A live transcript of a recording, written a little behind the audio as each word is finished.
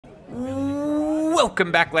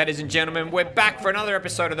Welcome back, ladies and gentlemen. We're back for another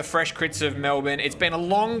episode of the Fresh Crits of Melbourne. It's been a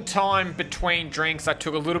long time between drinks. I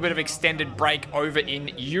took a little bit of extended break over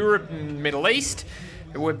in Europe and Middle East.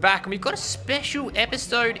 We're back and we've got a special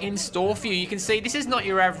episode in store for you. You can see this is not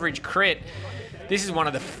your average crit. This is one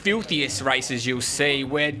of the filthiest races you'll see.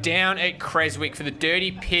 We're down at Creswick for the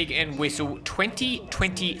Dirty Pig and Whistle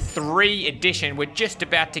 2023 edition. We're just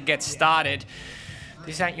about to get started.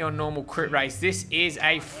 This ain't your normal crit race. This is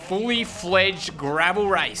a fully fledged gravel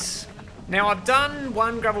race. Now, I've done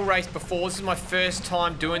one gravel race before. This is my first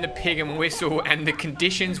time doing the Pig and Whistle, and the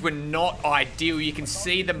conditions were not ideal. You can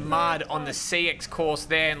see the mud on the CX course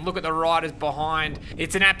there, and look at the riders behind.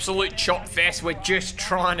 It's an absolute chop fest. We're just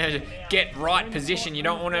trying to get right position. You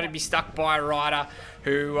don't want to be stuck by a rider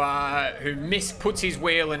who puts his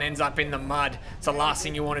wheel and ends up in the mud. It's the last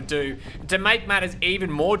thing you want to do. To make matters even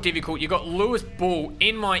more difficult, you've got Lewis Bull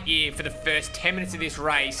in my ear for the first 10 minutes of this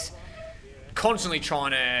race, constantly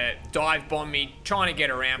trying to dive bomb me, trying to get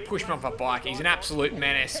around, push me off my bike. He's an absolute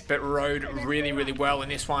menace, but rode really, really well in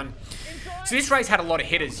this one. So this race had a lot of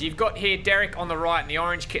hitters. You've got here Derek on the right in the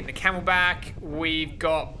orange kit and the camelback. We've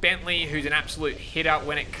got Bentley, who's an absolute hitter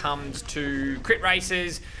when it comes to crit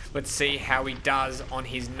races. Let's see how he does on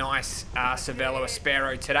his nice Cervelo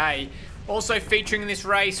Aspero today. Also featuring in this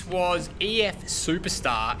race was EF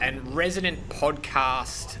superstar and resident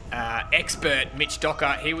podcast expert Mitch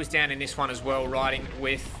Docker. He was down in this one as well, riding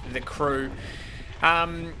with the crew.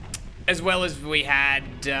 As well as we had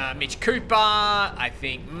Mitch Cooper. I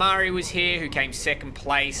think Murray was here, who came second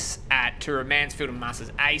place at Tour of Mansfield and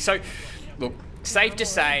Masters A. So, look, safe to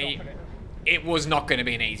say, it was not going to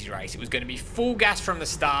be an easy race. It was going to be full gas from the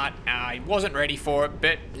start. I wasn't ready for it,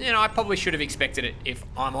 but you know, I probably should have expected it, if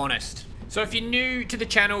I'm honest. So if you're new to the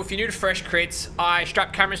channel, if you're new to Fresh Crits, I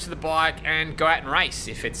strap cameras to the bike and go out and race.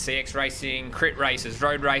 If it's CX racing, crit races,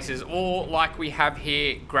 road races, or like we have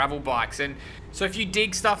here, gravel bikes. And so if you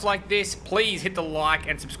dig stuff like this, please hit the like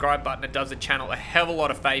and subscribe button. It does the channel a hell of a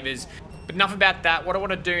lot of favors. But enough about that. What I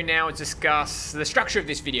want to do now is discuss the structure of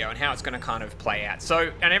this video and how it's going to kind of play out.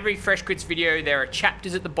 So in every Fresh Crits video, there are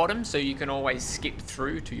chapters at the bottom, so you can always skip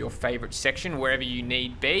through to your favorite section wherever you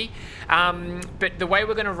need be. But the way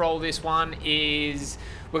we're going to roll this one is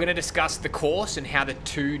we're going to discuss the course and how the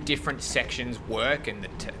two different sections work and the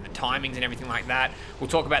timings and everything like that. We'll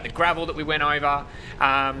talk about the gravel that we went over.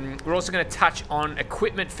 We're also going to touch on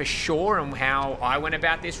equipment for sure and how I went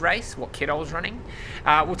about this race, what kit I was running.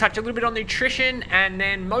 We'll touch a little bit on nutrition, and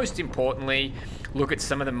then most importantly, look at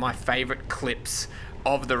some of my favorite clips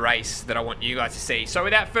of the race that I want you guys to see. So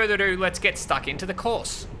without further ado, let's get stuck into the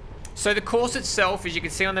course. So the course itself, as you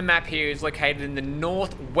can see on the map here, is located in the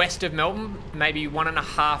northwest of Melbourne, maybe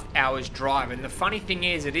 1.5 hours drive. And the funny thing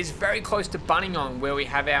is, it is very close to Bunningon, where we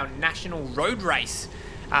have our national road race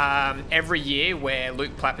every year, where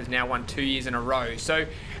Luke Plapp has now won 2 years in a row. So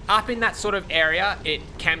up in that sort of area, it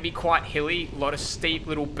can be quite hilly, a lot of steep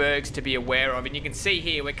little bergs to be aware of. And you can see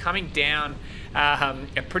here, we're coming down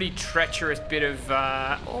a pretty treacherous bit of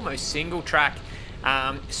almost single track,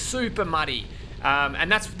 super muddy.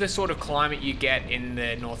 And that's the sort of climate you get in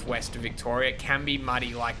the northwest of Victoria. It can be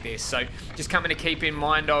muddy like this. So just something to keep in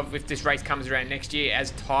mind of if this race comes around next year, as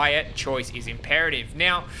tyre choice is imperative.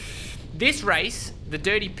 Now, this race, the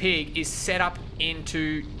Dirty Pig, is set up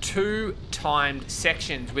into 2 timed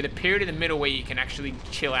sections with a period in the middle where you can actually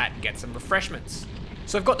chill out and get some refreshments.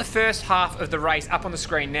 So I've got the first half of the race up on the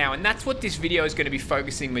screen now, and that's what this video is going to be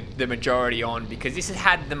focusing the majority on, because this has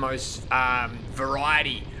had the most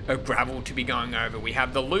variety of gravel to be going over. We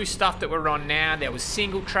have the loose stuff that we're on now. There was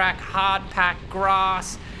single track, hard pack,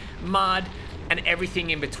 grass, mud, and everything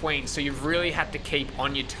in between. So you've really had to keep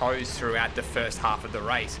on your toes throughout the first half of the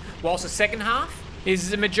race. Whilst the second half is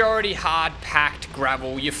the majority hard packed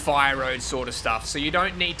gravel, your fire road sort of stuff. So you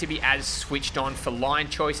don't need to be as switched on for line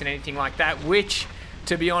choice and anything like that, which,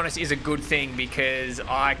 to be honest, is a good thing, because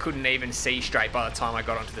I couldn't even see straight by the time I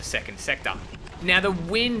got onto the second sector. Now, the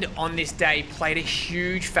wind on this day played a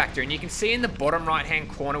huge factor, and you can see in the bottom right-hand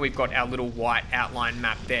corner, we've got our little white outline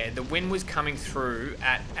map there. The wind was coming through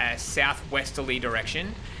at a southwesterly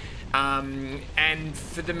direction, and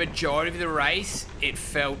for the majority of the race, it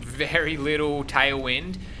felt very little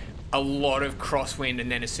tailwind, a lot of crosswind, and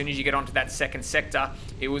then as soon as you get onto that second sector,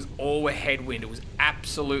 it was all a headwind. It was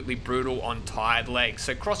absolutely brutal on tired legs.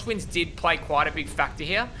 So crosswinds did play quite a big factor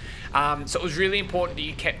here. So it was really important that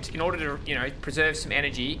you kept, in order to, you know, preserve some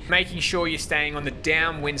energy, making sure you're staying on the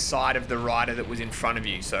downwind side of the rider that was in front of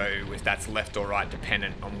you. So if that's left or right,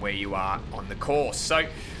 dependent on where you are on the course. So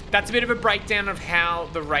that's a bit of a breakdown of how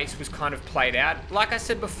the race was kind of played out. Like I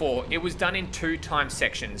said before, it was done in 2 time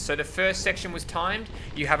sections. So the first section was timed.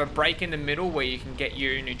 You have a break in the middle where you can get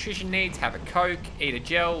your nutrition needs, have a Coke, eat a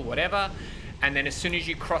gel, whatever. And then as soon as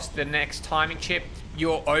you cross the next timing chip,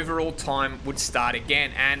 your overall time would start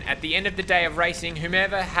again. And at the end of the day of racing,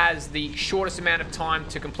 whomever has the shortest amount of time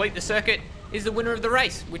to complete the circuit is the winner of the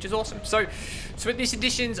race, which is awesome. So at this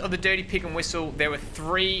editions of the Dirty Pick and Whistle, there were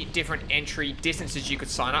 3 different entry distances you could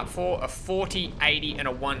sign up for: a 40, 80, and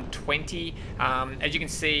a 120. As you can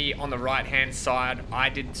see on the right-hand side, I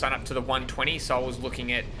did sign up to the 120, so I was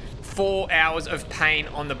looking at 4 hours of pain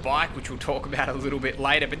on the bike, which we'll talk about a little bit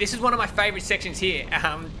later. But this is one of my favorite sections here.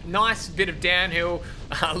 Nice bit of downhill.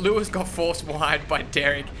 Lewis got forced wide by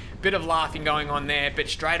Derek. Bit of laughing going on there, but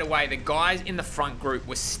straight away the guys in the front group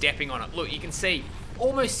were stepping on it. Look, you can see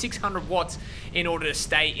almost 600 watts in order to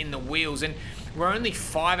stay in the wheels, and we're only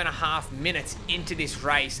 5.5 minutes into this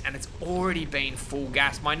race and it's already been full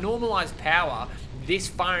gas. My normalized power this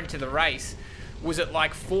far into the race was at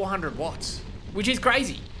like 400 watts, which is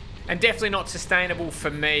crazy. And definitely not sustainable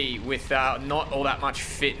for me with not all that much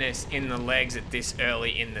fitness in the legs at this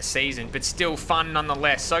early in the season, but still fun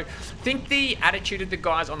nonetheless. So I think the attitude of the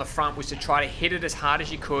guys on the front was to try to hit it as hard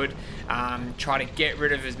as you could, try to get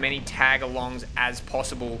rid of as many tag-alongs as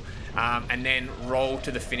possible, and then roll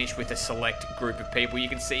to the finish with a select group of people. You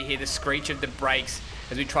can see here the screech of the brakes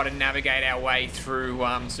as we try to navigate our way through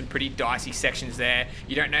some pretty dicey sections there.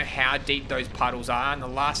 You don't know how deep those puddles are, and the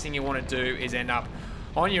last thing you want to do is end up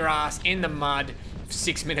on your ass in the mud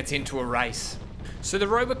 6 minutes into a race. So the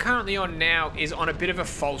road we're currently on now is on a bit of a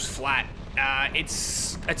false flat.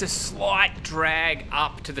 It's a slight drag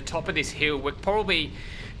up to the top of this hill. We're probably,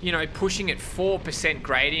 pushing at 4%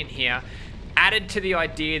 gradient here. Added to the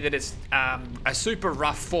idea that it's a super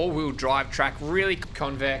rough 4-wheel drive track, really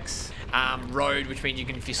convex road, which means you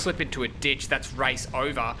can, if you slip into a ditch, that's race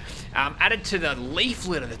over. Added to the leaf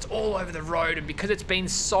litter that's all over the road, and because it's been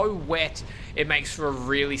so wet, it makes for a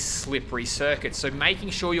really slippery circuit. So making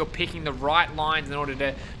sure you're picking the right lines in order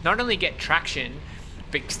to not only get traction,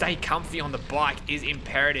 but stay comfy on the bike is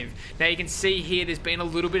imperative. Now you can see here there's been a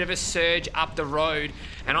little bit of a surge up the road,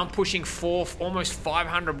 and I'm pushing almost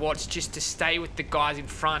 500 watts just to stay with the guys in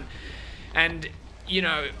front. And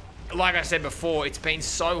like I said before, it's been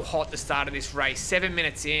so hot the start of this race. 7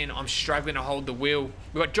 minutes in, I'm struggling to hold the wheel.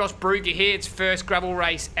 We've got Josh Brugger here, it's first gravel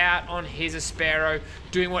race out on his Aspero,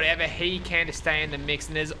 doing whatever he can to stay in the mix,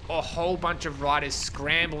 and there's a whole bunch of riders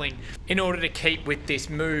scrambling in order to keep with this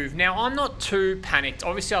move. Now, I'm not too panicked.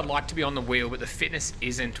 Obviously, I'd like to be on the wheel, but the fitness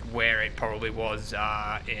isn't where it probably was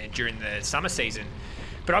during the summer season.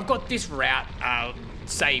 But I've got this route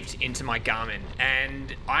saved into my Garmin,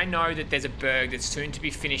 and I know that there's a Berg that's soon to be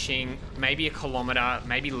finishing maybe 1 kilometer,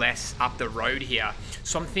 maybe less up the road here.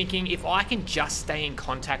 So I'm thinking if I can just stay in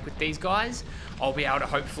contact with these guys, I'll be able to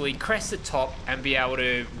hopefully crest the top and be able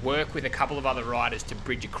to work with a couple of other riders to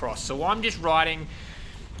bridge across. So I'm just riding,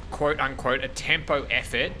 quote unquote, a tempo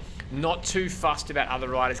effort. Not too fussed about other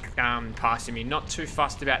riders passing me, not too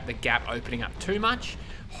fussed about the gap opening up too much,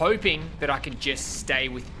 hoping that I can just stay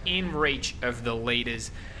within reach of the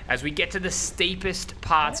leaders as we get to the steepest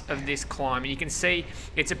parts of this climb. And you can see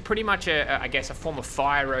it's pretty much I guess a form of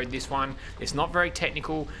fire road, this one. It's not very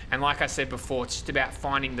technical, and like I said before, it's just about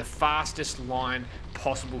finding the fastest line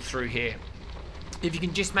possible through here. If you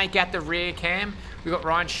can just make out the rear cam, we've got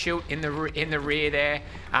Ryan Schilt in the rear there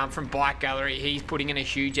from Bike Gallery. He's putting in a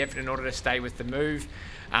huge effort in order to stay with the move.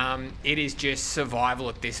 It is just survival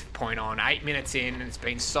at this point on. 8 minutes in, and it's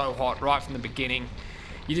been so hot right from the beginning.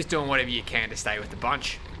 You're just doing whatever you can to stay with the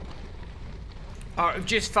bunch.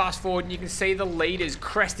 Just fast forward, and you can see the leaders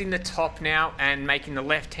cresting the top now and making the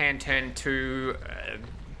left-hand turn to a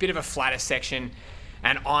bit of a flatter section.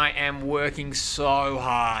 And I am working so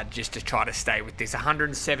hard just to try to stay with this.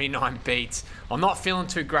 179 beats. I'm not feeling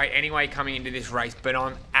too great anyway coming into this race, but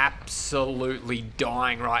I'm absolutely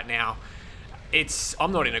dying right now.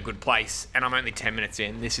 I'm not in a good place, and I'm only 10 minutes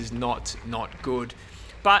in. This is not good.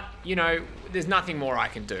 But, there's nothing more I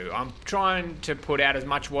can do. I'm trying to put out as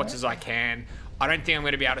much watts as I can. I don't think I'm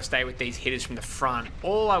going to be able to stay with these hitters from the front.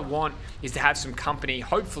 All I want is to have some company,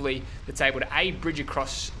 hopefully, that's able to A, bridge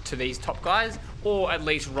across to these top guys, or at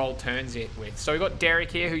least roll turns it with. So we've got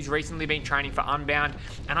Derek here, who's recently been training for Unbound,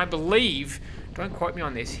 and I believe, don't quote me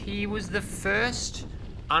on this, he was the first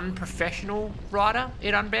unprofessional rider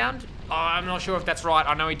in Unbound. I'm not sure if that's right.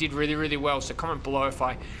 I know he did really, really well, so comment below if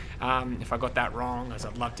I got that wrong, as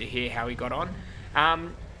I'd love to hear how he got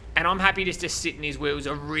on. And I'm happy just to sit in his wheels.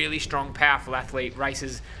 A really strong, powerful athlete,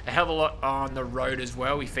 races a hell of a lot on the road as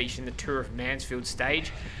well. He featured in the Tour of Mansfield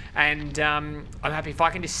stage. And I'm happy if I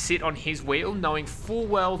can just sit on his wheel, knowing full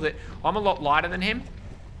well that I'm a lot lighter than him.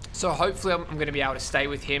 So hopefully I'm going to be able to stay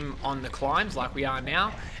with him on the climbs like we are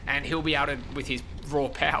now. And he'll be able to, with his raw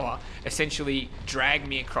power, essentially drag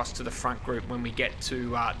me across to the front group when we get to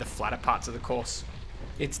the flatter parts of the course.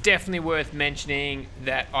 It's definitely worth mentioning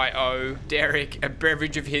that I owe Derek a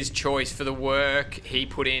beverage of his choice for the work he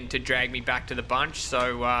put in to drag me back to the bunch.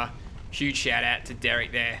 So huge shout out to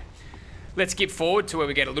Derek there. Let's skip forward to where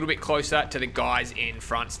we get a little bit closer to the guys in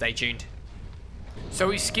front. Stay tuned. So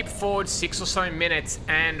we skipped forward 6 or so minutes,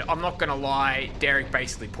 and I'm not going to lie, Derek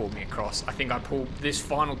basically pulled me across. I think I pulled this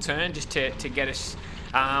final turn just to get us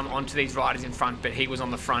onto these riders in front, but he was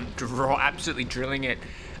on the front, absolutely drilling it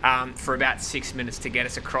for about 6 minutes to get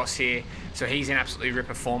us across here. So he's in absolutely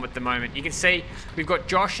ripper form at the moment. You can see we've got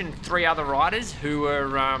Josh and 3 other riders who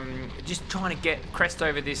are just trying to crest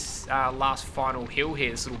over this last final hill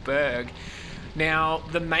here, this little Berg. Now,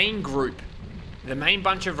 the main group, the main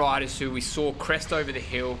bunch of riders who we saw crest over the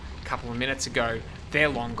hill a couple of minutes ago, they're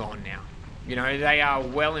long gone now. You know, they are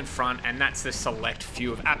well in front, and that's the select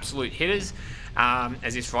few of absolute hitters.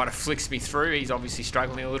 As this rider flicks me through, he's obviously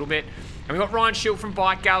struggling a little bit. And we've got Ryan Schilt from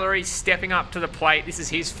Bike Gallery stepping up to the plate. This is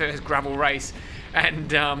his first gravel race,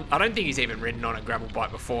 and I don't think he's even ridden on a gravel bike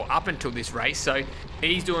before up until this race. So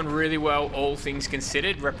he's doing really well, all things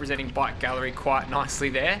considered, representing Bike Gallery quite nicely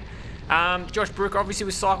there. Josh Brook, obviously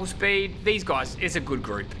with Cycle Speed. These guys, it's a good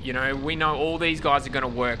group. You know, we know all these guys are going to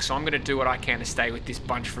work, so I'm going to do what I can to stay with this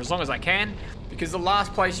bunch for as long as I can, because the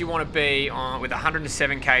last place you want to be on with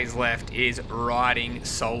 107 Ks left is riding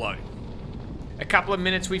solo. A couple of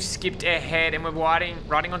minutes we've skipped ahead, and we're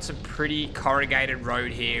riding on some pretty corrugated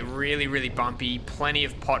road here. Really, really bumpy, plenty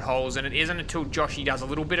of potholes, and it isn't until Joshy does a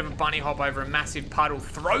little bit of a bunny hop over a massive puddle,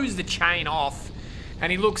 throws the chain off,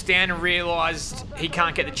 and he looks down and realised he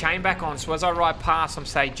can't get the chain back on. So as I ride past, I'm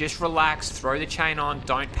saying, just relax, throw the chain on,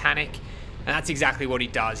 don't panic. And that's exactly what he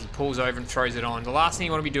does. He pulls over and throws it on. The last thing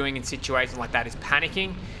you want to be doing in situations like that is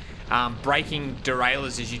panicking, breaking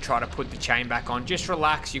derailleurs as you try to put the chain back on. Just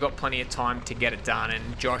relax, you've got plenty of time to get it done.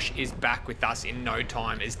 And Josh is back with us in no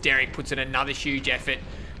time as Derek puts in another huge effort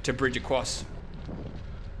to bridge across.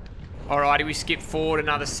 Alrighty, we skip forward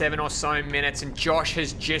another 7 or so minutes, and Josh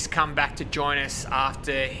has just come back to join us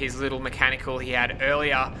after his little mechanical he had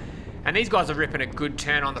earlier. And these guys are ripping a good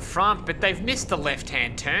turn on the front, but they've missed the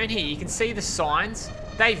left-hand turn here. You can see the signs.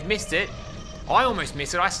 They've missed it. I almost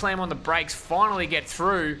missed it. I slam on the brakes, finally get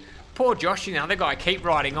through. Poor Josh, the other guy, keep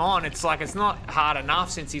riding on. It's like it's not hard enough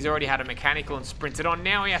since he's already had a mechanical and sprinted on.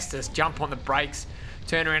 Now he has to jump on the brakes,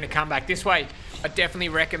 turn around and come back this way. I definitely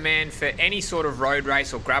recommend for any sort of road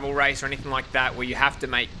race or gravel race or anything like that where you have to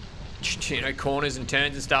make, you know, corners and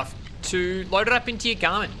turns and stuff, to load it up into your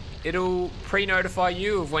Garmin. It'll pre-notify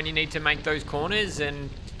you of when you need to make those corners and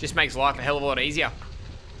just makes life a hell of a lot easier.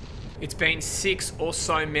 It's been 6 or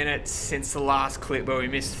so minutes since the last clip where we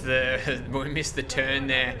missed the turn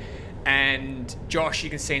there. And Josh, you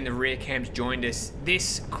can see in the rear cams, joined us.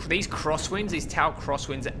 These crosswinds, these tail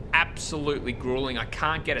crosswinds are absolutely grueling. I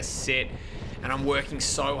can't get a sit, and I'm working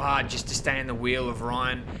so hard just to stay in the wheel of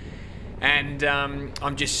Ryan. And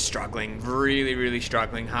I'm just struggling, really, really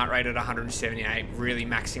struggling. Heart rate at 178, really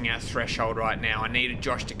maxing out threshold right now. I needed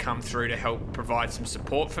Josh to come through to help provide some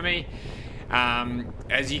support for me.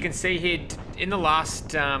 As you can see here, in the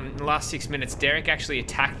last 6 minutes, Derek actually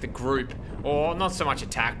attacked the group, or not so much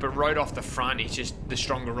attack, but rode off the front. He's just the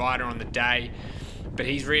stronger rider on the day, but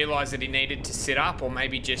he's realised that he needed to sit up, or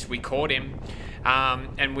maybe just we caught him,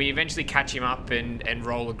 and we eventually catch him up and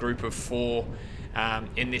roll a group of 4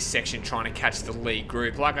 in this section trying to catch the lead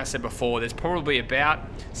group. Like I said before, there's probably about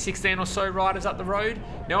 16 or so riders up the road.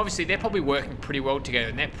 Now obviously they're probably working pretty well together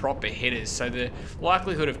and they're proper hitters, so the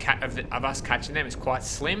likelihood of us catching them is quite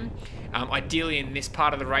slim. Ideally in this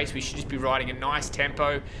part of the race we should just be riding a nice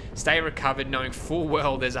tempo, stay recovered, knowing full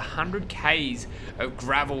well there's 100 Ks of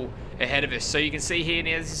gravel ahead of us. So you can see here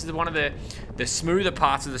now, this is one of the smoother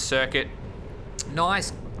parts of the circuit.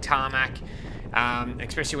 Nice tarmac.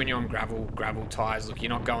 Especially when you're on gravel tyres. Look, you're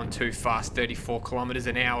not going too fast, 34 kilometers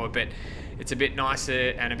an hour, but it's a bit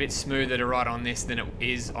nicer and a bit smoother to ride on this than it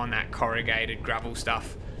is on that corrugated gravel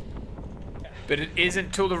stuff. But it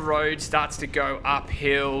isn't till the road starts to go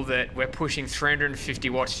uphill that we're pushing 350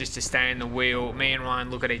 watts just to stay in the wheel. Me and Ryan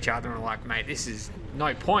look at each other and are like, mate, this is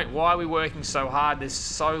no point. Why are we working so hard? There's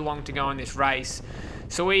so long to go in this race.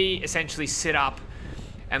 So we essentially sit up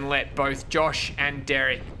and let both Josh and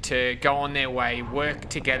Derek to go on their way, work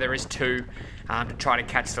together as 2 to try to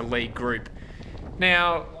catch the lead group.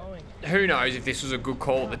 Now, who knows if this was a good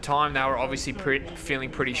call at the time. They were obviously feeling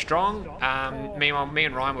pretty strong. Meanwhile, me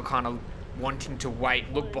and Ryan were kind of wanting to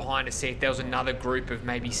wait, look behind to see if there was another group of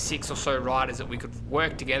maybe 6 or so riders that we could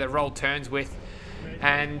work together, roll turns with,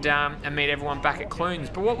 and meet everyone back at Clunes.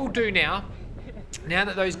 But what we'll do now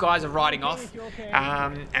that those guys are riding off,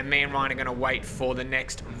 and me and Ryan are going to wait for the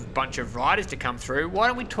next bunch of riders to come through, why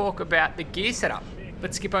don't we talk about the gear setup?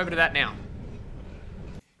 Let's skip over to that now.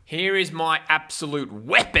 Here is my absolute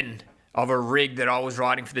weapon of a rig that I was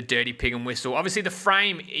riding for the Dirty Pig and Whistle. Obviously the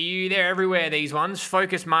frame, they're everywhere, these ones.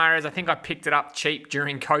 Focus Maras, I think I picked it up cheap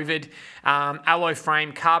during COVID. Alloy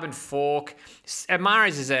frame, carbon fork.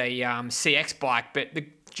 Maras is a CX bike, but the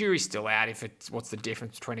jury's still out if it's what's the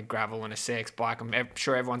difference between a gravel and a CX bike. I'm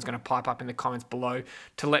sure everyone's going to pipe up in the comments below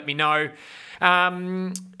to let me know.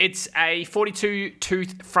 It's a 42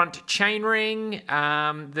 tooth front chainring.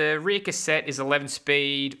 The rear cassette is 11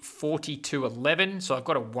 speed, 40-11, so I've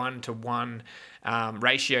got a 1-to-1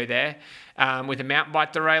 ratio there. With a mountain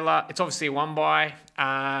bike derailleur, it's obviously a 1x.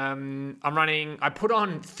 I put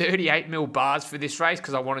on 38mm bars for this race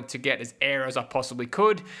because I wanted to get as aero as I possibly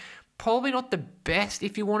could. Probably not the best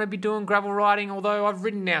if you want to be doing gravel riding, although I've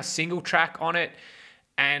ridden now single track on it,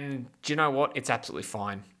 and do you know what? It's absolutely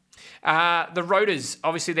fine. The rotors,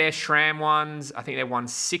 obviously they're SRAM ones. I think they're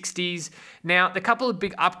 160s. Now, the couple of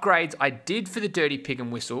big upgrades I did for the Dirty Pig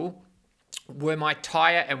and Whistle were my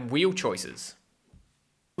tyre and wheel choices.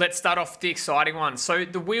 Let's start off with the exciting ones. So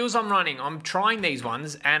the wheels I'm running, I'm trying these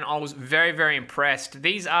ones and I was very, very impressed.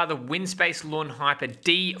 These are the Winspace Lun Hyper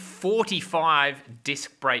D45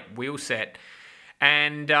 disc brake wheel set.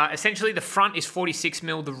 And essentially the front is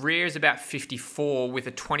 46mm, the rear is about 54 with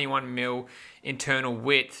a 21mm internal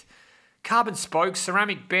width. Carbon spokes,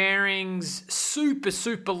 ceramic bearings, super,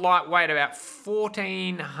 super lightweight, about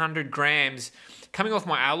 1,400 grams. Coming off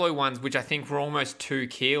my alloy ones, which I think were almost 2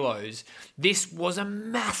 kilos, this was a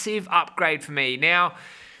massive upgrade for me. Now,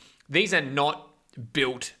 these are not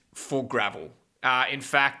built for gravel. In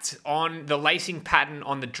fact, on the lacing pattern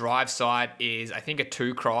on the drive side is, I think, a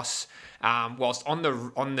 2-cross, whilst on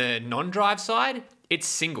the non-drive side, it's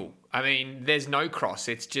single. I mean, there's no cross.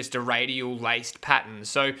 It's just a radial laced pattern.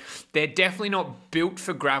 So they're definitely not built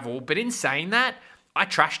for gravel. But in saying that, I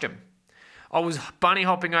trashed them. I was bunny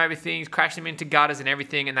hopping over things, crashed them into gutters and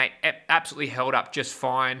everything, and they absolutely held up just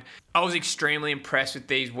fine. I was extremely impressed with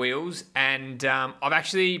these wheels, and I've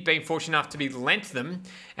actually been fortunate enough to be lent them.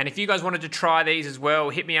 And if you guys wanted to try these as well,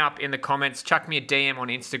 hit me up in the comments, chuck me a DM on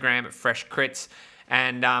Instagram at Fresh Crits,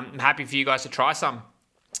 and I'm happy for you guys to try some.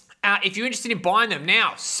 If you're interested in buying them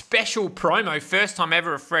now, special promo, first time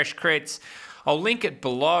ever at Fresh Crits. I'll link it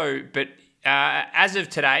below, but as of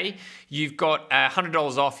today, you've got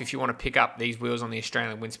 $100 off if you want to pick up these wheels on the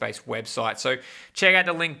Australian Winspace website. So check out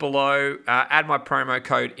the link below, add my promo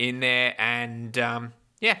code in there, and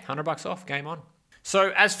yeah, $100 off, game on.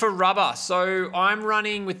 So as for rubber, so I'm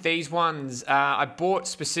running with these ones. I bought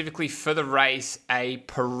specifically for the race a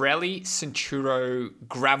Pirelli Centuro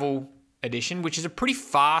Gravel Edition, which is a pretty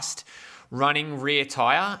fast running rear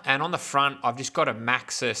tyre. And on the front, I've just got a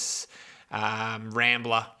Maxxis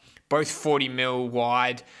Rambler, both 40mm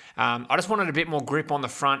wide. I just wanted a bit more grip on the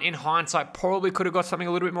front. In hindsight, probably could have got something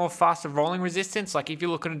a little bit more faster rolling resistance. Like if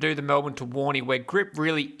you're looking to do the Melbourne to Warney, where grip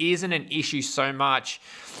really isn't an issue so much,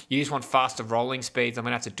 you just want faster rolling speeds. I'm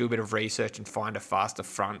going to have to do a bit of research and find a faster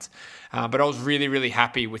front. But I was really, really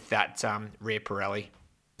happy with that rear Pirelli.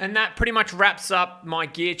 And that pretty much wraps up my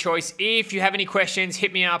gear choice. If you have any questions,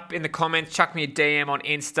 hit me up in the comments, chuck me a DM on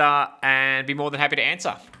Insta, and be more than happy to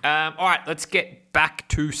answer. All right, let's get back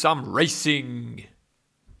to some racing.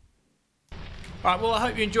 All right, well, I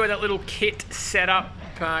hope you enjoyed that little kit setup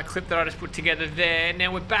clip that I just put together there.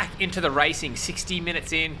 Now we're back into the racing, 60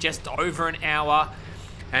 minutes in, just over an hour,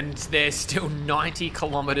 and there's still 90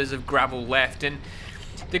 kilometers of gravel left. And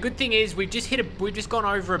the good thing is we've just gone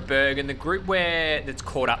over a Berg, and the group that's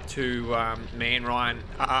caught up to me and Ryan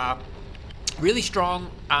are really strong,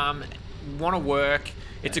 want to work.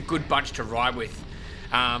 It's a good bunch to ride with.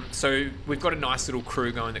 So we've got a nice little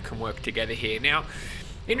crew going that can work together here. Now,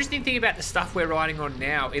 interesting thing about the stuff we're riding on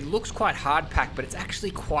now, it looks quite hard packed, but it's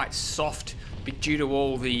actually quite soft due to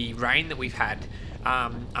all the rain that we've had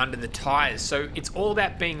under the tyres. So it's all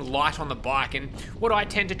about being light on the bike, and what I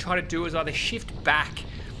tend to try to do is either shift back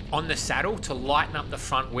on the saddle to lighten up the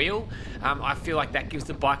front wheel. I feel like that gives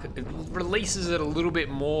the bike, it releases it a little bit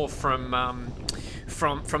more from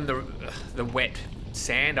the wet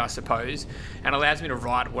sand, I suppose, and allows me to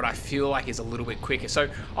ride what I feel like is a little bit quicker. So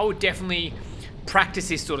I would definitely practice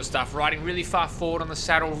this sort of stuff, riding really far forward on the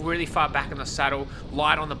saddle, really far back on the saddle,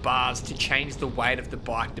 light on the bars to change the weight of the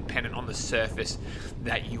bike dependent on the surface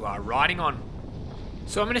that you are riding on.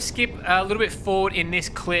 So I'm going to skip a little bit forward in this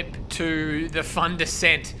clip to the fun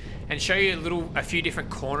descent and show you a few different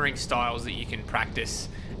cornering styles that you can practice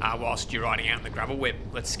whilst you're riding out in the gravel whip.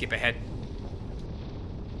 Let's skip ahead.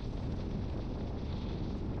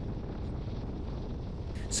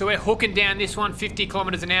 So we're hooking down this one 50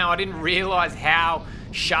 kilometers an hour. I didn't realize how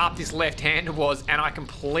sharp this left-hander was, and I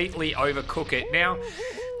completely overcook it. Now,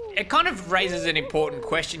 it kind of raises an important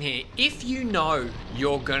question here. If you know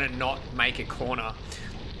you're gonna not make a corner,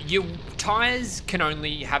 your tires can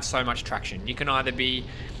only have so much traction. You can either be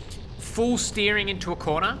full steering into a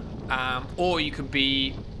corner, or you could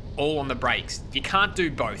be all on the brakes. You can't do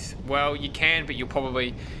both. Well, you can, but you'll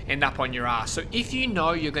probably end up on your ass. So if you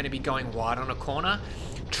know you're gonna be going wide on a corner,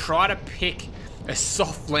 try to pick a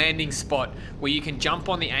soft landing spot where you can jump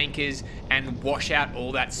on the anchors and wash out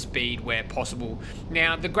all that speed where possible.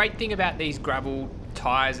 Now, the great thing about these gravel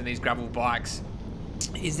tires and these gravel bikes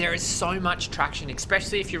is there is so much traction,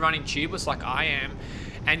 especially if you're running tubeless like I am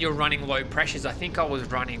and you're running low pressures. I think I was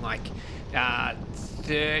running like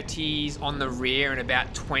 30s on the rear and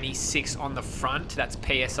about 26 on the front. That's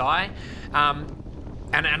PSI.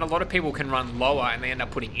 And a lot of people can run lower and they end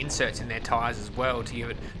up putting inserts in their tyres as well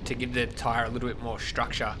to give the tyre a little bit more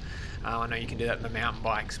structure. I know you can do that in the mountain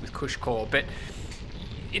bikes with Cush Core, but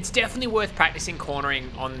it's definitely worth practicing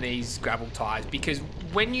cornering on these gravel tyres, because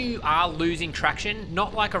when you are losing traction,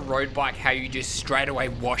 not like a road bike how you just straight away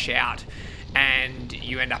wash out and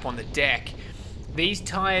you end up on the deck, these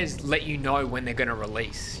tyres let you know when they're going to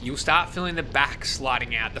release. You'll start feeling the back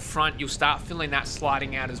sliding out, the front, you'll start feeling that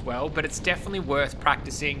sliding out as well, but it's definitely worth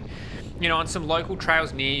practicing, you know, on some local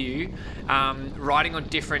trails near you, riding on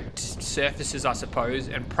different surfaces, I suppose,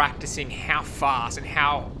 and practicing how fast and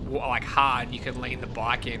how like hard you can lean the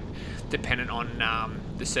bike in, dependent on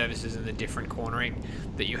the surfaces and the different cornering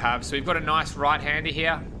that you have. So we've got a nice right-hander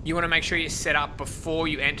here. You want to make sure you're set up before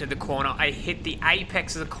you enter the corner. I hit the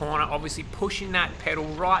apex of the corner, obviously pushing that pedal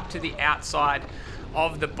right to the outside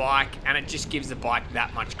of the bike, and it just gives the bike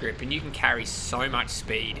that much grip, and you can carry so much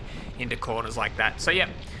speed into corners like that. So yeah,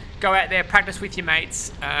 go out there, practice with your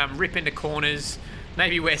mates, rip into corners,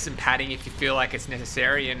 maybe wear some padding if you feel like it's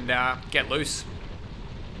necessary, and get loose.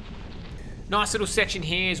 Nice little section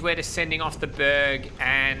here is we're descending off the Berg,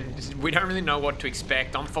 and we don't really know what to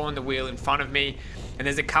expect. I'm following the wheel in front of me, and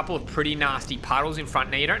there's a couple of pretty nasty puddles in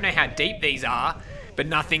front. Now, you don't know how deep these are, but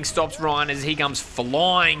nothing stops Ryan as he comes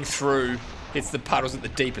flying through. Hits the puddles at the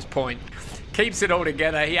deepest point. Keeps it all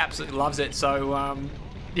together. He absolutely loves it. So,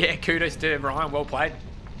 yeah, kudos to Ryan. Well played.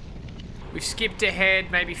 We've skipped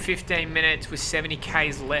ahead maybe 15 minutes with 70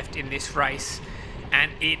 Ks left in this race, and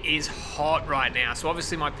it is hot right now. So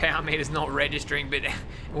obviously my power meter's not registering, but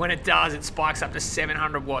when it does, it spikes up to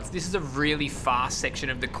 700 watts. This is a really fast section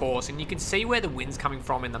of the course, and you can see where the wind's coming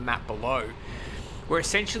from in the map below. We're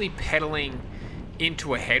essentially pedaling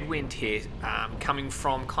into a headwind here, coming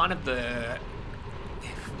from kind of the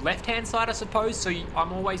left-hand side, I suppose. So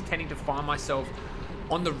I'm always tending to find myself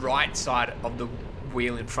on the right side of the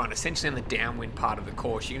wheel in front, essentially on the downwind part of the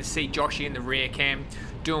course. You can see Joshy in the rear cam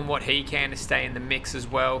doing what he can to stay in the mix as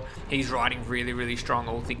well. He's riding really, really strong,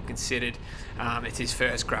 all things considered. It's his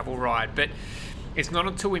first gravel ride, but it's not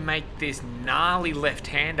until we make this gnarly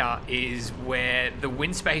left-hander is where the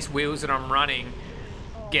Winspace wheels that I'm running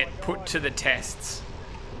get put to the tests.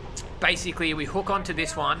 Basically, we hook onto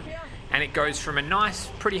this one, and it goes from a nice,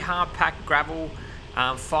 pretty hard-packed gravel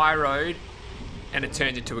fire road, and it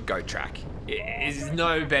turns into a goat track. There's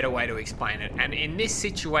no better way to explain it. And in this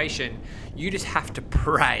situation, you just have to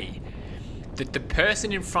pray that the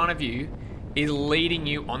person in front of you is leading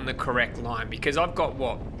you on the correct line, because I've got,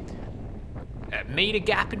 what, a meter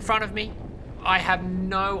gap in front of me? I have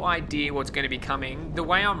no idea what's going to be coming. The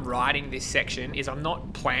way I'm riding this section is I'm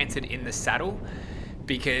not planted in the saddle,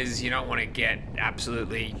 because you don't want to get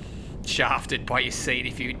absolutely shafted by your seat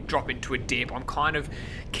if you drop into a dip. I'm kind of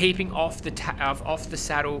keeping off the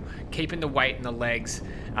saddle, keeping the weight in the legs.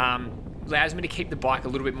 Allows me to keep the bike a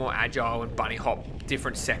little bit more agile and bunny hop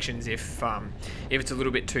different sections if it's a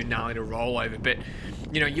little bit too gnarly to roll over. But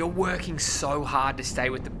you know, you're working so hard to stay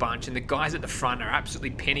with the bunch, and the guys at the front are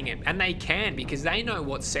absolutely pinning it, and they can, because they know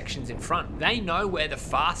what section's in front. They know where the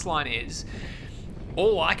fast line is.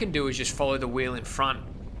 All I can do is just follow the wheel in front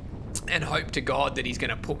and hope to God that he's going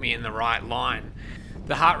to put me in the right line.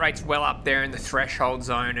 The heart rate's well up there in the threshold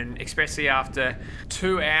zone, and especially after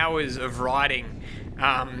 2 hours of riding,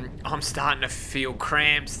 I'm starting to feel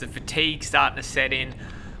cramps, the fatigue's starting to set in.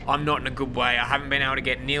 I'm not in a good way. I haven't been able to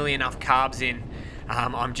get nearly enough carbs in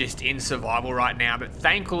I'm just in survival right now, but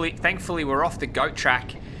thankfully we're off the goat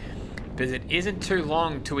track, but it isn't too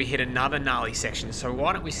long till we hit another gnarly section, so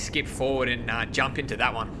why don't we skip forward and jump into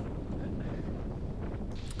that one.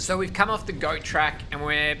 So we've come off the goat track and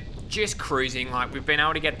we're just cruising, like we've been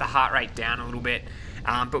able to get the heart rate down a little bit,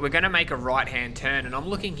 but we're going to make a right-hand turn, and I'm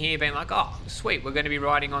looking here being like, oh sweet, we're going to be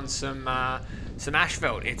riding on some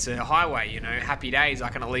asphalt. It's a highway, you know, happy days, I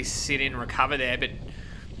can at least sit in and recover there. But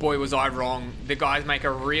boy was I wrong. The guys make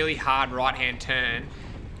a really hard right-hand turn,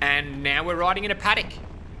 and now we're riding in a paddock.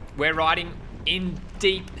 We're riding in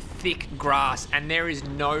deep, thick grass, and there is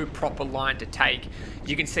no proper line to take.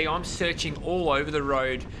 You can see I'm searching all over the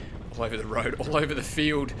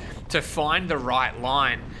field to find the right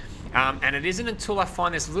line. And it isn't until I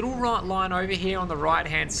find this little right line over here on the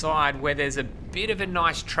right-hand side where there's a bit of a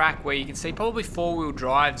nice track where you can see probably four-wheel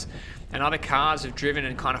drives and other cars have driven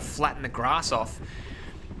and kind of flattened the grass off.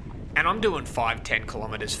 And I'm doing 5-10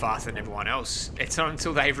 kilometers faster than everyone else. It's not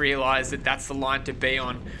until they've realized that that's the line to be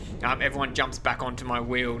on, everyone jumps back onto my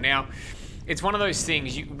wheel. Now, it's one of those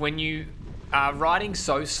things, when you are riding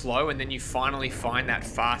so slow and then you finally find that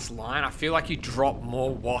fast line, I feel like you drop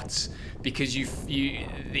more watts because the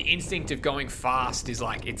instinct of going fast is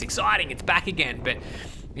like, it's exciting, it's back again. But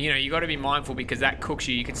you know, you got to be mindful because that cooks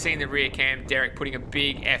you. You can see in the rear cam, Derek putting a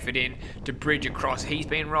big effort in to bridge across. He's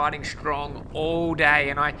been riding strong all day,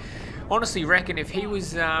 and I honestly reckon if he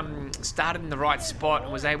was started in the right spot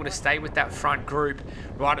and was able to stay with that front group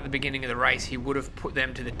right at the beginning of the race, he would have put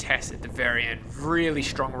them to the test at the very end. Really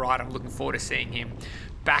strong ride. I'm looking forward to seeing him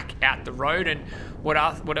back out the road and what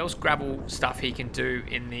else gravel stuff he can do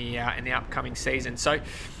in the upcoming season. So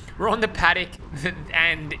we're on the paddock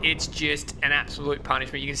and it's just an absolute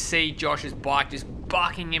punishment. You can see Josh's bike just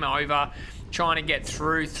bucking him over, trying to get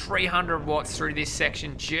through 300 watts through this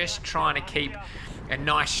section, just trying to keep a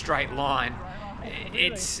nice straight line.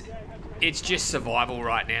 It's just survival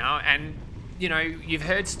right now. And you know, you've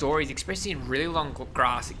heard stories, especially in really long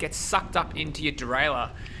grass, it gets sucked up into your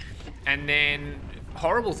derailleur and then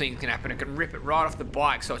horrible things can happen. It can rip it right off the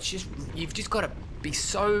bike. So it's just, you've just got to be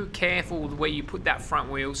so careful where you put that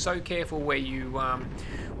front wheel, so careful where you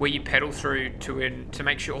pedal through to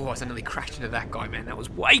make sure. Oh, I nearly crashed into that guy, man. That was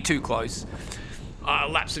way too close.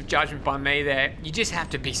 Lapse of judgment by me there. You just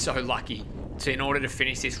have to be so lucky in order to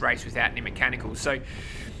finish this race without any mechanicals. So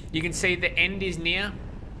you can see the end is near.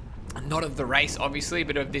 Not of the race, obviously,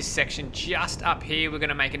 but of this section just up here. We're going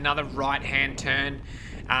to make another right-hand turn.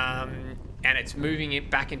 And it's moving it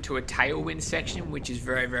back into a tailwind section, which is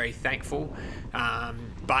very, very thankful.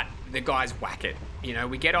 But the guys whack it. You know,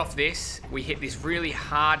 we get off this, we hit this really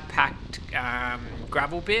hard-packed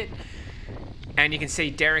gravel bit, and you can see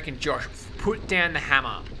Derek and Josh put down the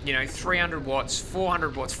hammer. You know, 300 watts,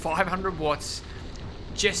 400 watts, 500 watts,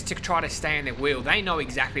 just to try to stay in their wheel. They know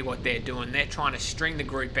exactly what they're doing. They're trying to string the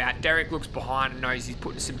group out. Derek looks behind and knows he's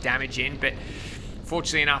putting some damage in, but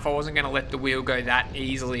fortunately enough, I wasn't going to let the wheel go that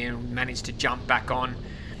easily and managed to jump back on,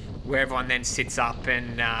 where everyone then sits up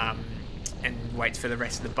and waits for the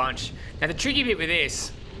rest of the bunch. Now, the tricky bit with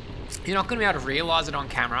this, you're not going to be able to realise it on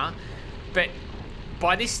camera, but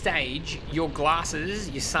by this stage, your glasses,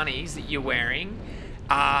 your sunnies that you're wearing,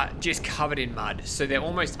 are just covered in mud, so they're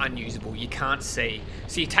almost unusable. You can't see.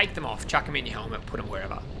 So you take them off, chuck them in your helmet, put them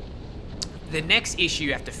wherever. The next issue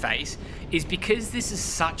you have to face is because this is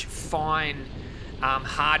such fine,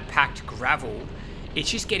 hard-packed gravel, it's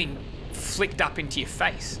just getting flicked up into your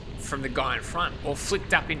face from the guy in front, or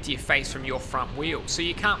flicked up into your face from your front wheel. So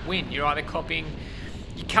you can't win. You're either copying,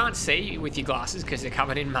 you can't see with your glasses because they're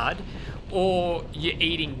covered in mud, or you're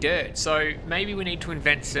eating dirt. So maybe we need to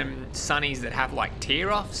invent some sunnies that have like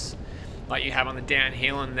tear-offs, like you have on the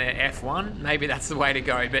downhill and the F1. Maybe that's the way to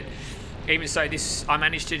go. But even so, I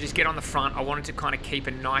managed to just get on the front. I wanted to kind of keep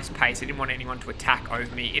a nice pace. I didn't want anyone to attack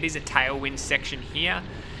over me. It is a tailwind section here,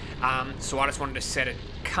 so I just wanted to set a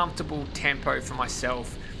comfortable tempo for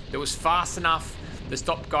myself that was fast enough to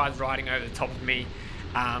stop guys riding over the top of me,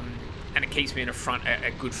 and it keeps me in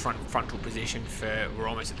a good frontal position for, we're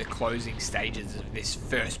almost at the closing stages of this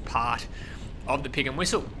first part of the Pig and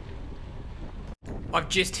Whistle. I've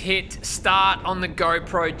just hit start on the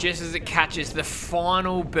GoPro just as it catches the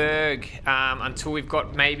final Berg, until we've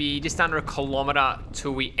got maybe just under a kilometre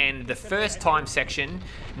till we end the first time section.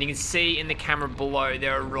 And you can see in the camera below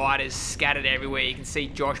there are riders scattered everywhere. You can see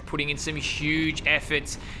Josh putting in some huge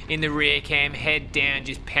efforts in the rear cam, head down,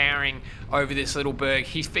 just powering over this little Berg.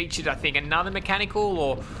 He's featured, I think, another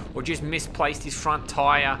mechanical or just misplaced his front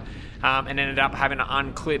tyre, and ended up having to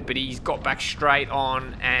unclip, but he's got back straight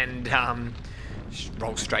on and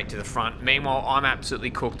roll straight to the front. Meanwhile, I'm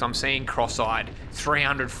absolutely cooked. I'm seeing cross-eyed.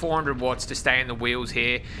 300, 400 watts to stay in the wheels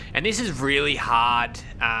here. And this is really hard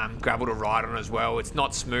gravel to ride on as well. It's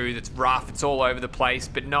not smooth, it's rough, it's all over the place.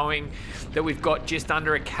 But knowing that we've got just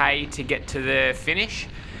under a K to get to the finish,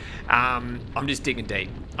 I'm just digging deep.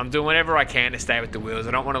 I'm doing whatever I can to stay with the wheels.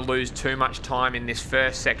 I don't want to lose too much time in this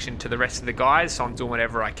first section to the rest of the guys, so I'm doing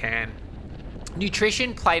whatever I can.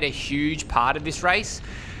 Nutrition played a huge part of this race.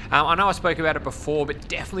 I know I spoke about it before, but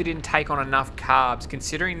definitely didn't take on enough carbs,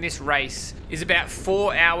 considering this race is about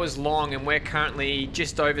 4 hours long and we're currently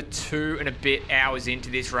just over 2 and a bit hours into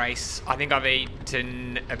this race. I think I've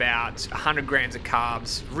eaten about 100 grams of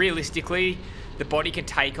carbs. Realistically, the body can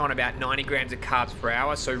take on about 90 grams of carbs per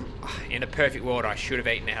hour, so in a perfect world I should have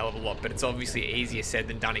eaten a hell of a lot, but it's obviously easier said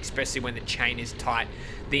than done, especially when the chain is tight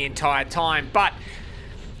the entire time. But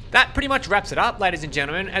that pretty much wraps it up, ladies and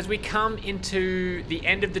gentlemen. As we come into the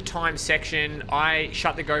end of the time section, I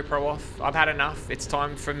shut the GoPro off. I've had enough. It's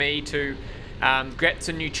time for me to get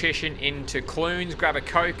some nutrition into Clunes, grab a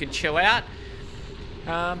Coke and chill out.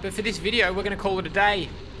 But for this video, we're going to call it a day.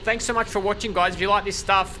 Thanks so much for watching, guys. If you like this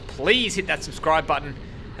stuff, please hit that subscribe button,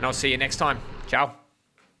 and I'll see you next time. Ciao.